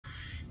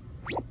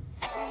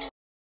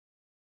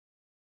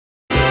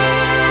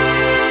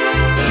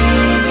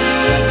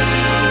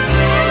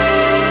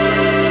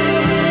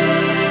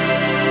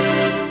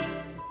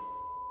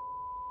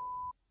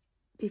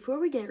before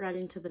we get right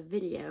into the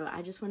video,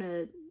 I just want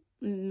to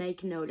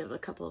make note of a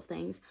couple of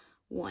things.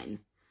 One,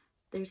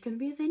 there's going to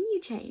be a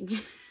venue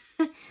change.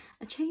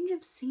 A change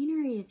of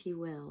scenery, if you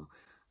will.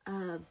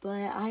 But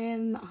I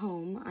am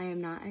home. I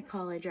am not at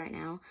college right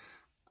now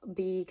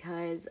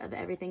because of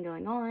everything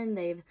going on.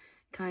 They've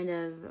kind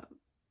of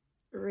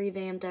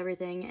revamped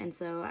everything, and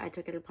so I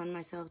took it upon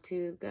myself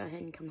to go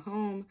ahead and come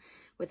home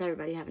with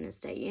everybody having to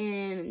stay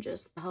in and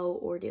just the whole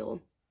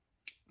ordeal.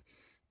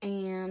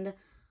 And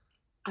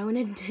I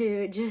wanted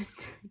to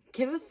just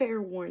give a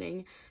fair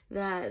warning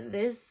that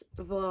this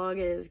vlog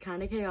is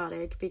kind of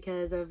chaotic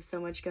because of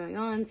so much going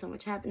on, so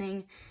much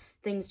happening,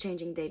 things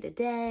changing day to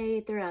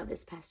day throughout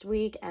this past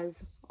week,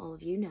 as all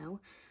of you know.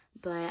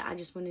 But I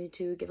just wanted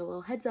to give a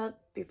little heads up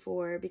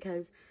before,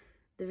 because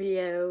the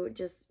video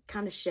just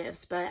kind of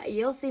shifts, but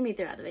you'll see me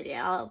throughout the video.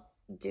 I'll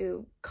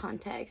do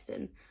context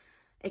and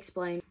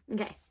explain.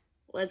 Okay,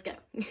 let's go.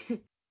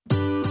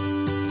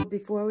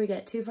 Before we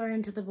get too far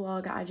into the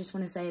vlog, I just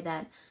want to say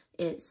that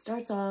it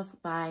starts off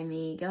by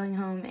me going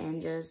home and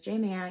just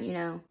jamming out, you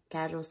know,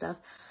 casual stuff.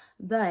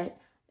 But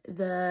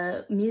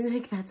the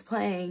music that's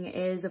playing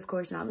is, of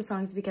course, not the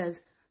songs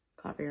because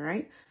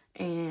copyright,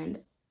 and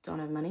don't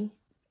have money,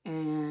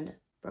 and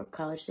broke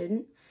college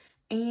student.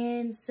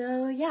 And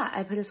so, yeah,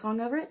 I put a song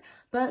over it,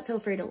 but feel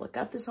free to look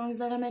up the songs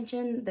that I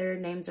mentioned. Their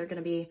names are going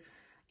to be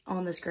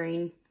on the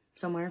screen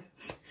somewhere.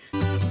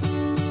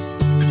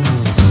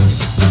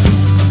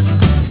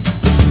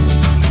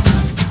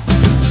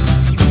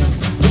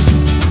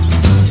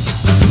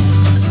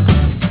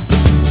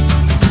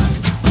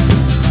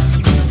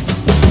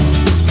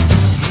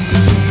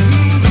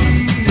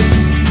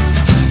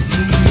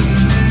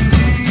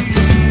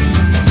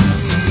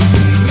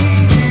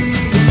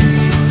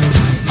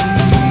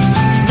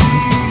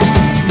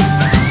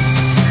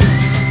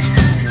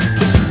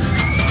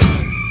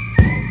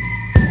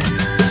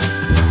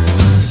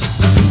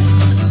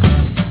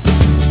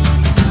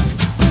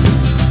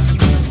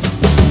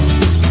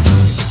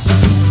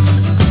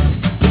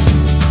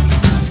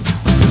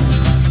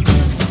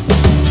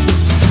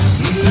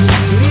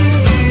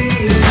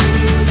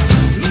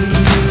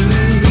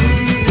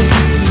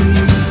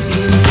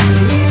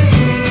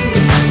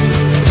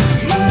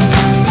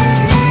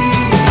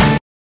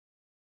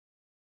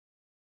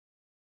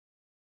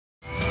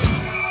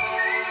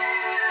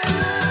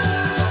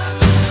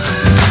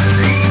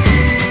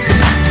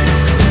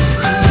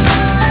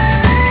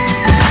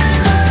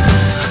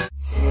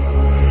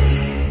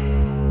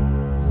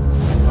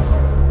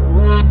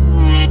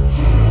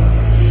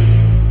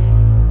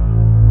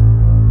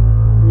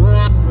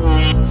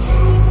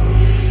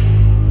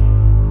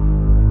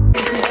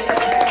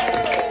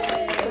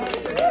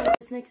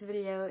 Next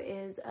video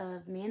is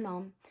of me and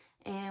Mom,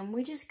 and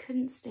we just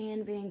couldn't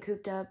stand being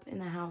cooped up in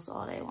the house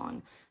all day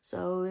long.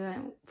 So we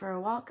went for a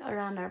walk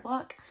around our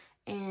block,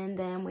 and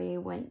then we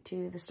went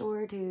to the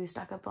store to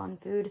stock up on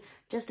food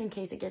just in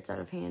case it gets out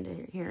of hand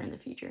here in the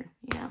future,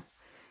 you know,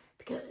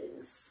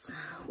 because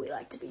we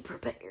like to be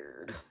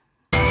prepared.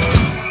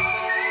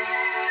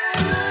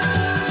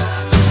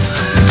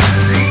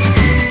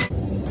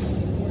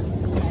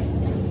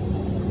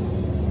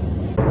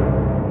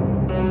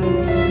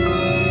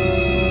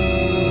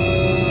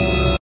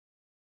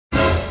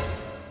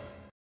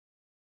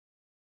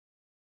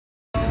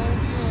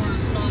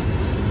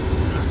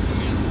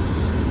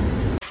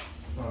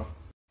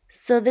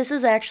 So this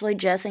is actually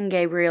Jess and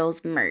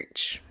Gabriel's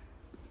merch.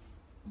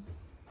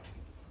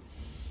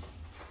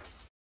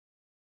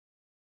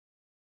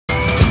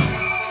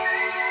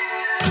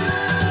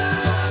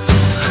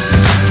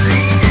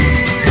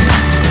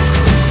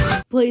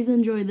 Please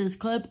enjoy this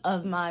clip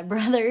of my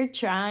brother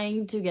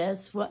trying to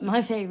guess what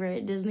my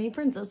favorite Disney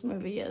princess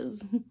movie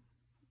is.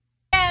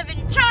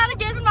 Gavin, try to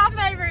guess my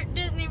favorite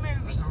Disney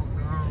movie. I don't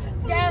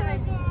know. Gavin.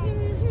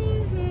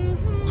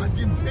 I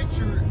can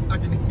picture it, I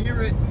can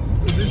hear it,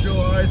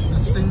 visualize the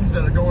scenes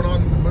that are going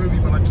on in the movie,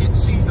 but I can't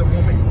see the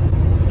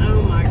woman.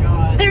 Oh my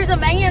god. There's a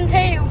man too.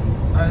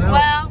 I know.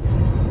 Well,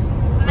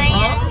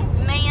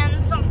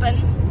 man something.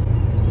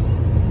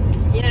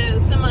 You know,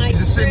 somebody's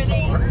He's a pretty.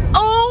 centaur.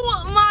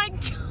 Oh my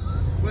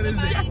god. What is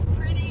Somebody's it?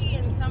 pretty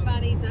and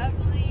somebody's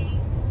ugly.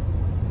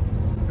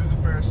 Who's the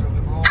fairest of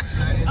them all? Is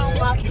that it? Oh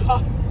my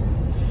god.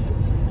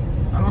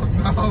 I don't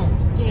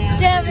know. Yeah.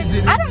 Devin, Is it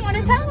in I don't want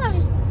to tell him.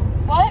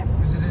 What?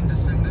 Is it in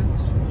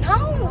Descendants?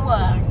 No.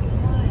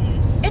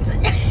 It's. I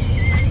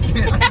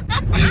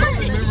don't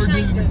remember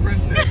Disney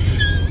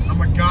princesses.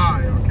 I'm a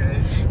guy,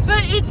 okay?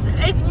 But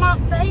it's my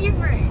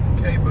favorite.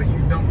 Okay, but you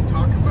don't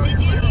talk about Did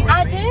your you- favorite.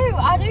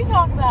 I do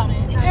talk about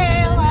it.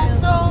 Tale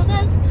as old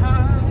as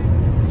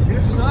time,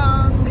 Yes.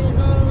 song as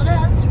old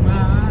as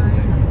rhyme.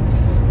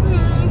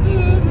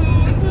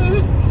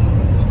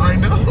 I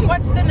know.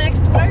 What's the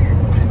next word?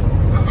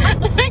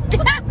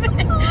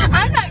 Gavin,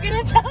 I'm not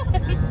gonna tell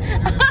him.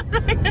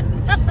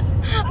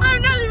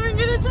 I'm not even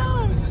gonna tell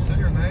him. Does it say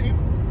your name?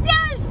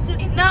 Yes.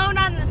 No,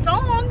 not in the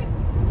song.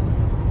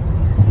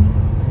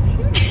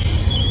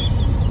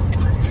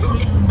 I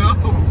don't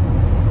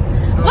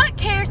know. What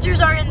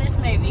characters are in this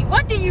movie?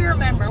 What do you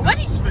remember? What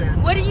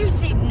do you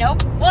see?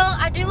 Nope. Well,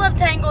 I do love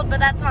Tangled, but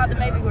that's not the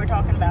movie we're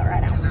talking about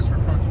right now. Because that's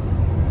Rapunzel.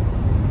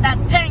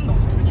 That's Tangled.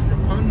 It's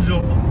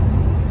Rapunzel.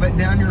 Let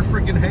down your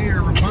freaking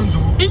hair,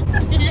 Rapunzel. Yeah.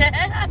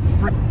 I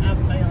failed as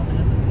a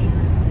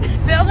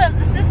parent. Failed as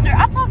a sister.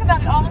 I talk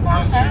about it all the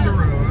time. Not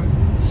Cinderella.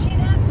 She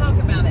does talk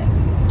about it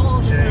all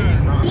the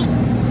Jane, time. not...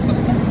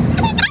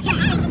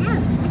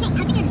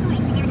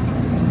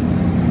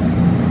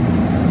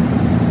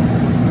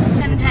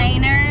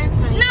 Container.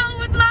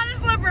 No, it's not a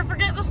slipper.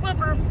 Forget the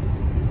slipper.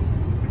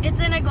 It's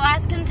in a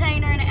glass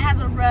container and it has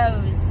a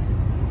rose.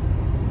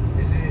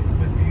 Is it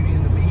with Beauty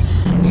and the Beast?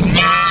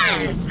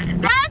 Yes!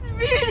 That's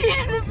Beauty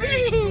and the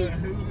Okay, Beast.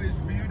 who is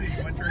Beauty?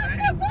 What's her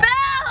name?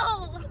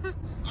 Belle!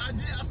 I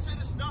said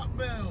it's not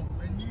Belle.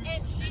 And you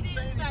And she didn't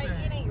didn't say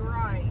anything. any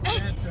right.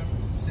 That's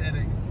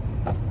upsetting.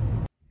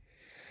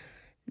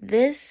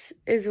 This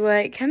is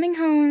what coming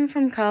home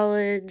from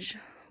college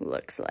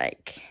looks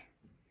like.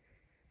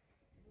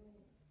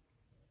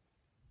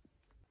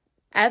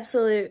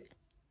 Absolute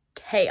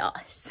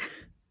chaos.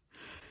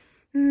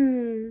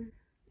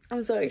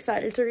 I'm so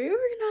excited to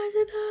reorganize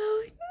it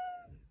though.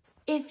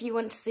 If you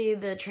want to see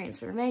the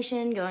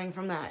transformation going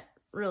from that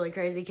really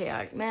crazy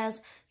chaotic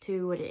mess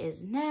to what it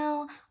is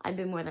now, I'd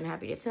be more than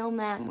happy to film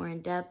that more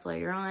in depth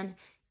later on.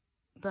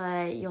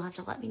 But you'll have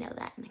to let me know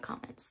that in the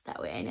comments.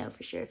 That way I know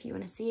for sure if you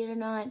want to see it or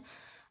not.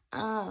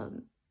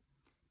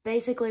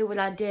 Basically what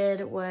I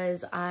did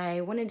was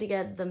I wanted to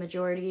get the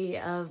majority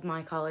of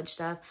my college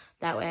stuff.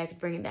 That way I could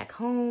bring it back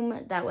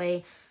home. That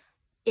way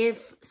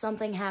if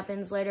something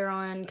happens later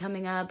on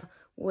coming up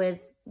with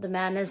the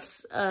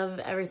madness of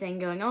everything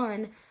going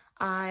on,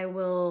 I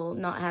will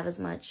not have as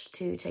much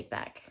to take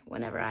back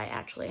whenever I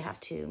actually have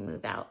to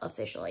move out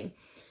officially.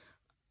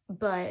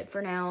 But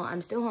for now,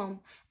 I'm still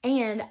home.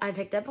 And I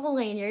picked up a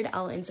lanyard.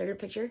 I'll insert a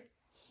picture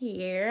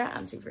here.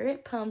 I'm super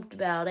pumped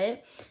about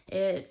it.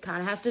 It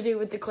kind of has to do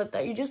with the clip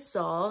that you just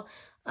saw.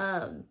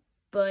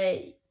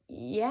 But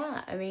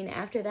yeah, I mean,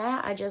 after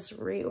that, I just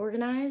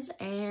reorganized.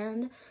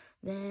 And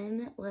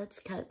then let's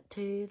cut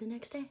to the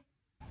next day.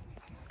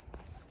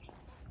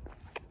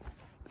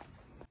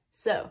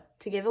 So,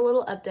 to give a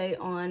little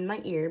update on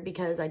my ear,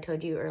 because I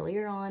told you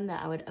earlier on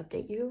that I would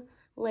update you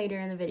later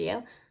in the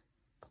video.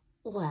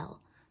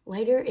 Well,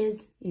 later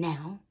is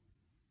now.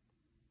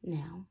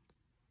 Yeah.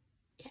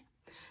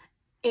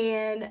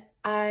 And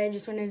I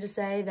just wanted to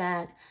say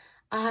that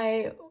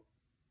I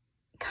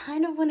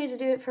kind of wanted to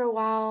do it for a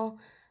while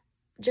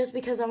just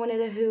because I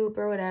wanted a hoop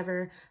or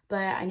whatever,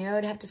 but I knew I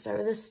would have to start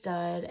with a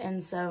stud,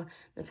 and so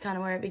that's kind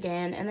of where it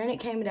began. And then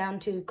it came down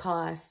to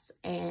costs,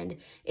 and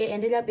it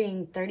ended up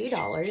being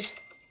 $30.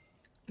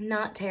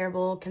 Not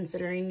terrible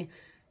considering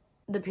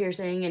the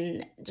piercing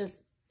and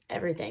just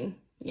everything,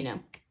 you know.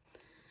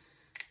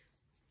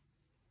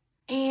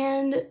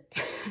 And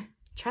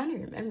trying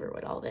to remember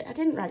what all of it, I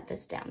didn't write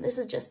this down. This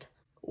is just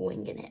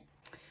winging it.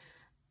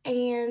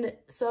 And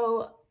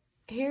so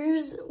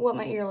here's what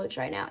my ear looks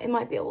right now. It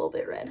might be a little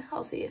bit red.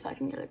 I'll see if I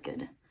can get a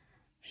good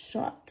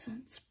shot.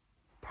 It's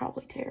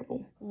probably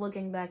terrible.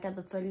 Looking back at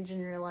the footage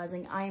and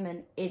realizing I am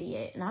an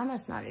idiot and I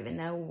must not even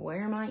know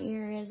where my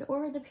ear is or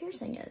where the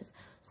piercing is.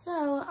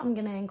 So I'm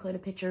gonna include a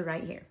picture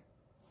right here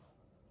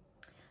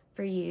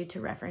for you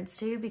to reference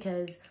to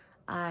because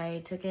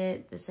I took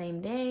it the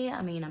same day.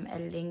 I mean, I'm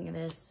editing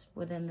this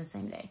within the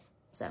same day.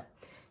 So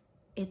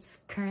it's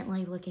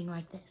currently looking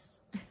like this.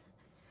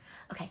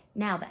 Okay,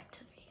 now back to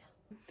the video.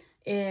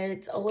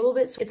 It's a little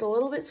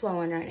bit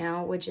swollen right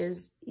now, which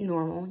is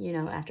normal, you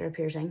know, after a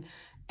piercing.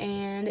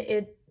 And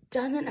it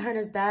doesn't hurt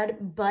as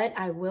bad, but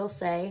I will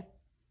say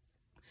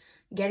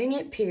getting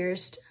it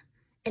pierced,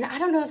 and I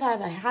don't know if I have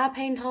a high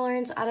pain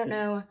tolerance. I don't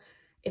know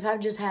if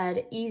I've just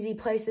had easy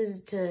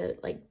places to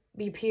like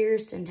be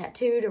pierced and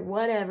tattooed or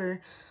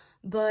whatever.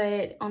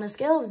 But on a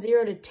scale of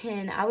 0 to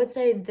 10, I would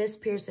say this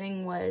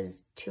piercing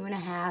was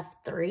 2.5,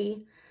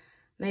 3,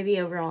 maybe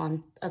overall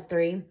a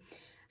 3.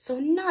 So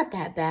not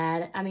that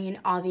bad. I mean,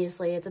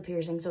 obviously it's a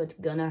piercing, so it's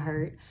gonna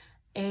hurt.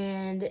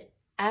 And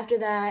after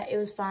that, it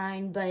was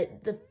fine.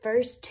 But the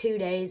first 2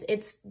 days,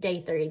 it's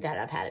day 30 that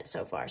I've had it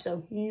so far.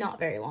 So not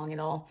very long at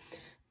all.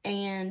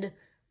 And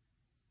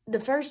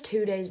the first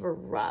 2 days were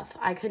rough.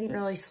 I couldn't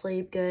really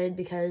sleep good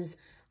because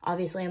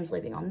obviously I'm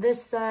sleeping on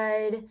this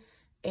side.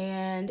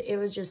 And it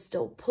was just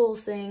still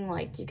pulsing.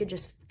 Like you could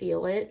just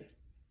feel it.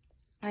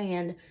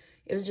 And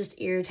it was just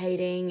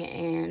irritating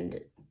and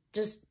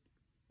just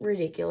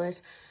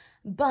ridiculous.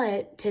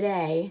 But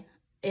today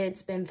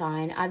it's been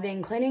fine. I've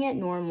been cleaning it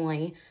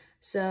normally,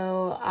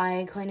 so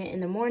I clean it in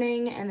the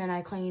morning and then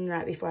I clean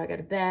right before I go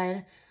to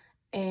bed,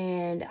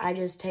 and I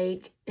just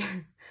take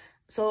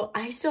so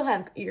I still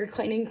have ear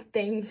cleaning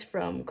things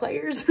from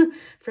Claire's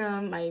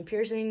from my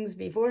piercings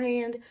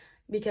beforehand,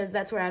 because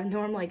that's where I've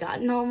normally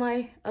gotten all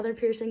my other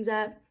piercings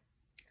at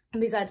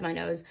besides my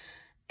nose.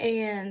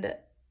 And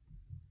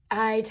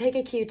I take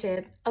a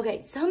Q-tip.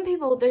 Okay, some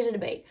people, there's a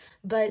debate,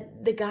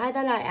 but the guy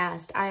that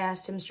I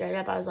asked him straight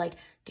up, I was like,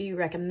 do you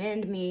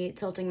recommend me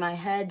tilting my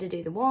head to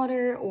do the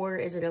water, or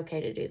is it okay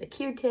to do the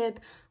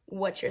Q-tip?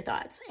 What's your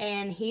thoughts?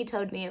 And he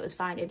told me it was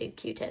fine to do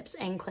Q-tips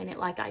and clean it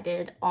like I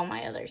did all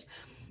my others.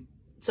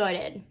 So I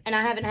did. And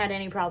I haven't had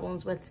any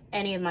problems with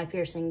any of my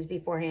piercings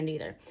beforehand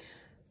either.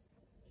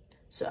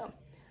 So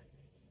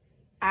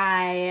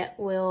I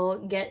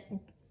will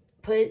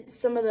put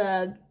some of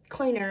the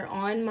cleaner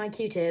on my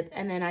Q-tip,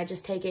 and then I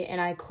just take it and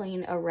I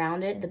clean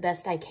around it the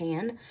best I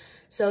can.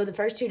 So the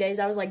first 2 days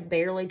I was like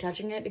barely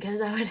touching it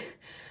because I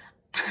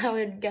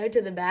would go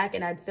to the back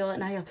and I'd feel it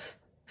and I go,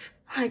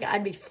 like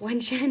I'd be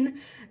flinching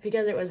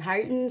because it was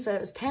hurting, so it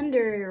was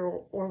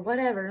tender or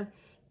whatever.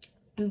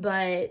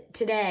 But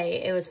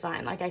today it was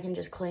fine. Like I can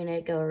just clean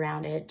it, go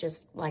around it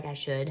just like I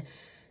should.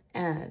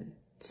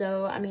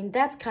 So, I mean,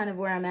 that's kind of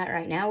where I'm at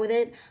right now with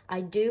it.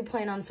 I do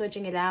plan on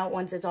switching it out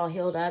once it's all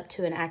healed up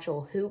to an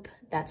actual hoop.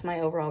 That's my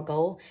overall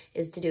goal,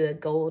 is to do a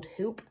gold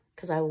hoop,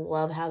 because I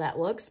love how that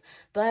looks.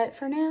 But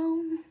for now,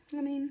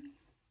 I mean,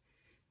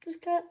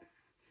 just got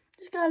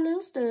a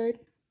little stud,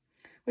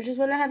 which is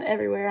what I have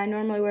everywhere. I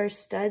normally wear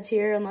studs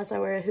here unless I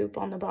wear a hoop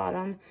on the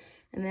bottom.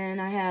 And then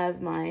I have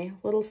my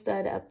little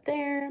stud up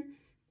there.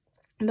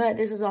 But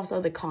this is also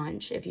the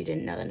CONCH, if you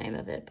didn't know the name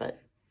of it,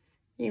 but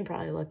you can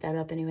probably look that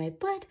up anyway.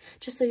 But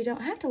just so you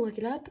don't have to look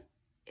it up,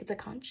 it's a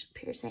CONCH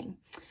piercing.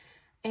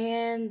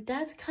 And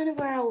that's kind of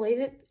where I'll leave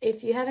it.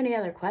 If you have any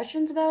other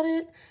questions about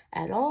it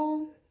at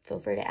all, feel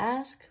free to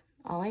ask.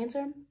 I'll answer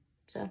them.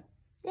 So,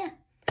 yeah.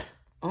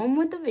 On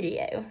with the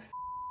video.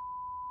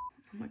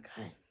 Oh my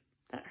God,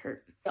 that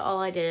hurt. All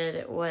I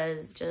did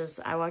was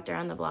I walked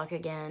around the block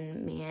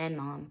again, me and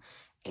Mom.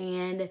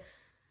 And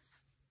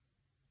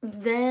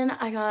then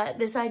I got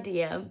this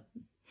idea.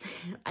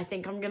 I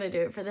think I'm gonna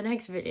do it for the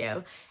next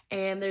video.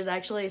 And there's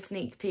actually a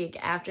sneak peek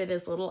after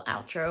this little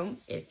outro,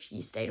 if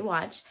you stay to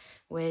watch,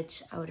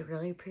 which I would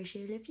really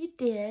appreciate if you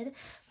did.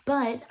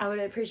 But I would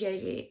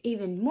appreciate it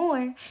even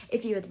more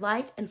if you would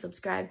like and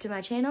subscribe to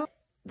my channel.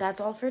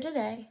 That's all for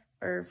today,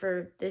 or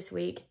for this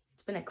week.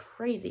 It's been a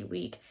crazy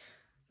week,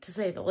 to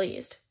say the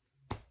least.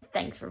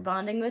 Thanks for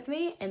bonding with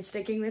me and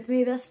sticking with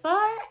me thus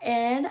far,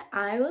 and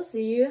I will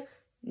see you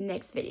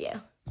next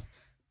video,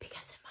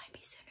 because it might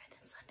be sooner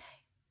than Sunday.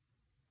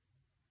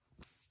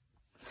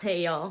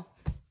 See y'all.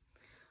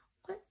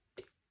 What?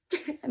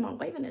 Am I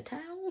waving a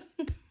towel?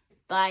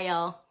 Bye,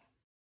 y'all.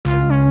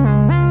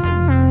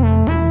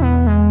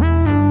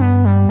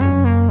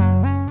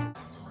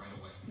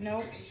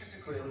 Nope.